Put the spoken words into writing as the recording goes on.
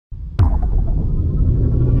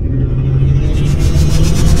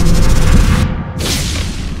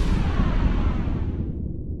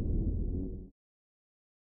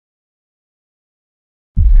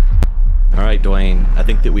right, Dwayne. I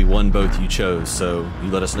think that we won both you chose, so you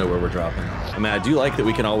let us know where we're dropping. I mean, I do like that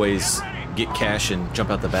we can always get cash and jump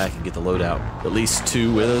out the back and get the loadout. At least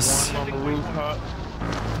 2 with us. One on the rooftop.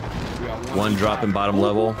 One dropping bottom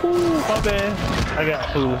level. Ooh, my bad. I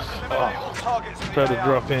got fools. Oh, try to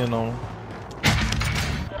drop in on them.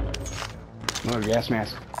 Another gas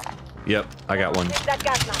mask. Yep, I got one. That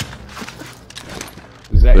gas mask.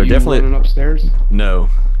 Is that They're you definitely running upstairs? No,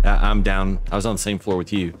 I'm down. I was on the same floor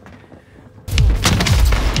with you. I'm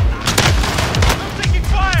taking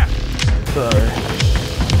fire. Sorry.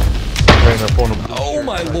 Ran up on them. Oh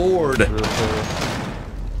my lord!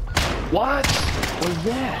 What was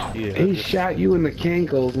that? Yeah, He shot you in the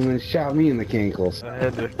cankles and then shot me in the cankles. I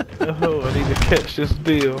had to. Oh, I need to catch this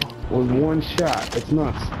deal. With one shot. It's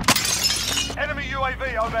nuts. Enemy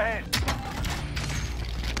UAV overhead.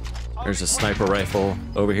 There's a sniper rifle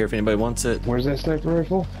over here if anybody wants it. Where's that sniper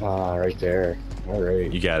rifle? Ah, right there. All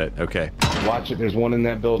right. You got it. Okay. Watch it. There's one in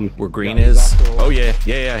that building. Where green Yeah, he's is? off to the Oh left.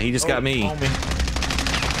 yeah. He just got me. On me.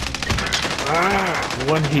 Ah,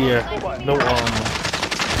 one here. No armor.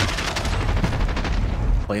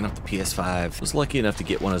 Playing off the PS5. Was lucky enough to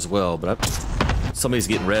get one as well, but somebody's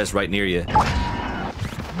getting res right near you.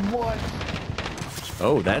 What?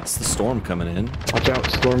 Oh, that's the storm coming in. Watch out.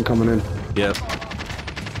 Storm coming in. Yep.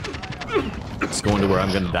 It's going to where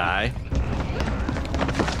I'm gonna die.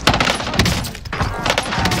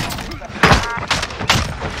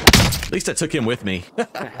 At least I took him with me.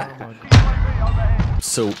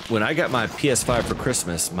 So when I got my PS5 for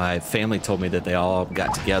Christmas, my family told me that they all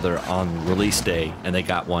got together on release day and they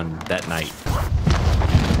got one that night.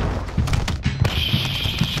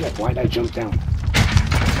 Shit, why'd I jump down?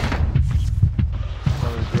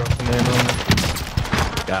 Somebody's dropping in on me.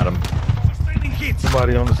 Got him.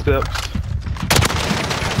 Somebody on the steps.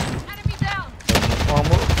 Enemy down.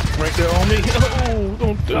 Armor right there on me. Oh,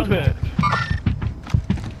 don't do that.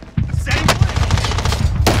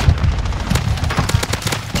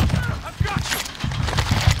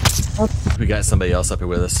 We got somebody else up here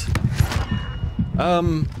with us. I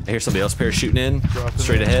hear somebody else parachuting in.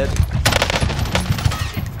 Straight ahead.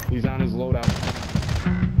 He's on his loadout.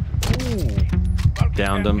 Ooh,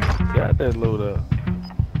 Downed him. got that load up.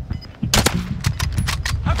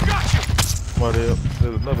 I've got you. Somebody else.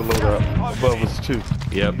 There's another load up above us too.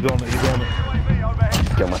 Yep. He's on it. He's on it. UAV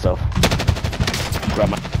overhead. Kill myself. Grab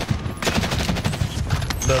my.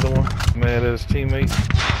 Another one. Mad at his teammate.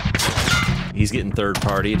 He's getting third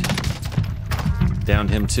partied.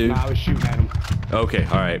 Downed him too. Nah, I was shooting at him. Okay,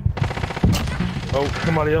 alright. Oh,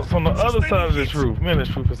 somebody else on the other side of this roof. Man,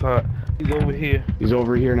 this roof is hot. He's over here. He's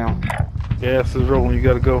over here now. Gas is rolling. You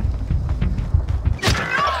gotta go.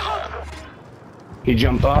 He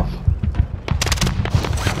jumped off.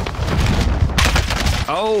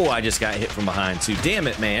 Oh, I just got hit from behind too. Damn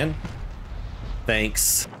it, man.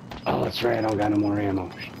 Thanks. Oh, that's right. I don't got no more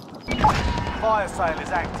ammo. Fire sale is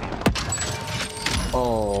active.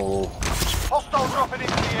 Oh. Hostile dropping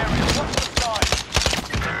into the area. Watch the skies.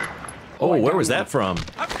 Oh, where was that from?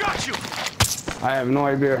 I've got you. I have no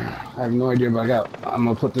idea. I'm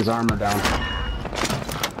gonna put this armor down.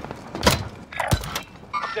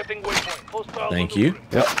 Setting waypoint. Hostile. Thank you.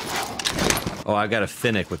 Yep. Oh, I got a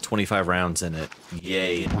Finnick with 25 rounds in it.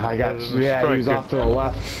 Yay. I got. There's a Yeah, he was striker. off to the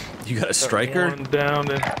left. You got a striker? One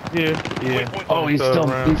down and here. Yeah. Oh, he's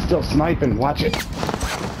still sniping. Watch it.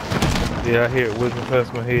 Yeah, I hear it whizzing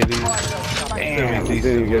past my head. Damn, he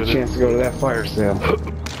didn't get a chance to go to that fire sale.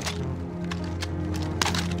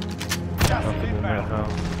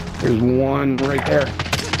 There's one right there.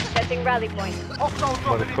 Setting rally point. Hostile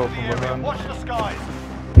dropping into the area. Watch the skies.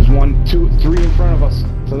 There's 1, 2, 3 in front of us.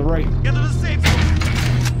 To the right. Get to the safe zone.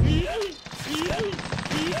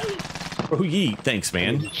 Oh, yee. Thanks,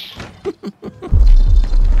 man.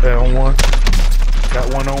 Down one.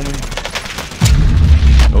 Got one on me.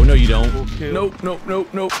 Oh, no, you don't. Kill. Nope.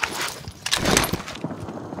 Nothing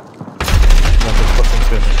fucking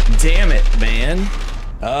finished. Damn it, man.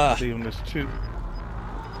 See him, there's two.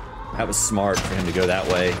 That was smart for him to go that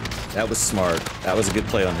way. That was smart. That was a good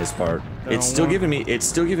play on his part. It's still giving me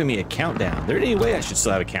a countdown. There ain't any way I should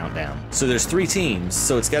still have a countdown. So there's 3 teams,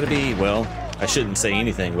 so it's gotta be, well, I shouldn't say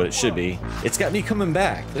anything what it should be. It's got me coming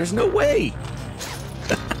back. There's no way.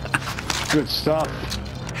 Good stuff.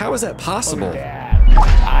 How is that possible?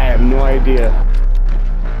 I have no idea.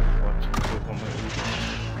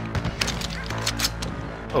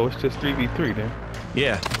 Oh, it's just 3v3 then.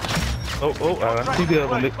 Yeah, Oh, I see the other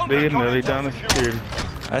one. They in there. They down in security.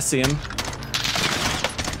 I see him.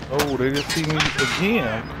 Oh, they just see me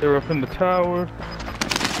again. They're up in the tower.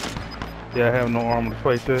 Yeah, I have no armor to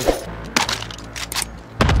fight this.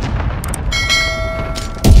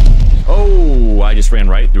 Oh, Ooh, I just ran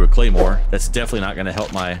right through a claymore. That's definitely not gonna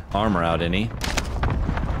help my armor out any.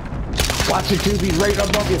 Watch it, too. He's right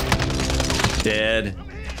above you. Dead.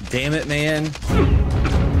 Damn it, man.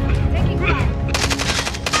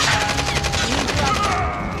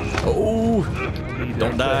 Oh,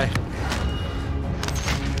 don't die.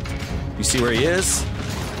 You see where he is?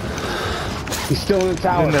 He's still in the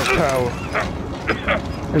tower. In that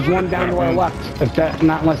tower. There's one down to our left. If that,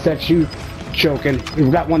 not unless that's you choking.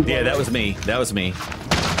 We've got one. Yeah, that was me. That was me.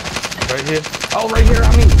 Right here. Oh, right here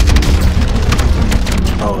on me.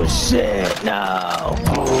 Oh shit, no.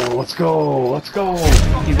 Oh, let's go. Let's go.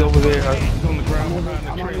 He's over there. He's on the ground behind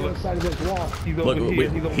I'm the on the trailer. other side of this wall. He's over Look,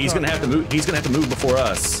 here. he's gonna have to move. He's gonna have to move before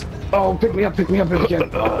us. Oh, pick me up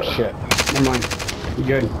again. Oh, shit. Never mind. You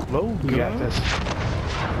good? Low You got gun. this.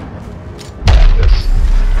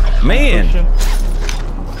 Man,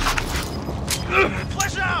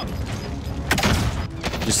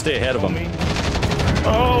 just stay ahead of him.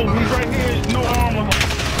 Oh, he's right here. No armor.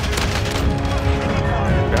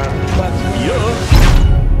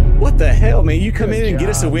 Yeah. What the hell, man? You come in and get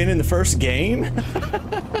us a win in the first game?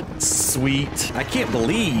 Sweet. I can't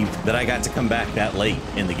believe that I got to come back that late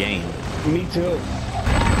in the game. Me too.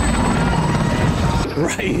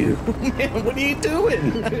 Right. Man, what are you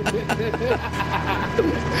doing?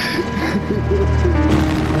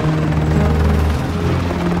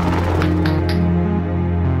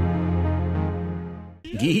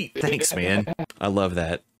 Yeet. Thanks, man. I love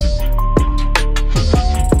that.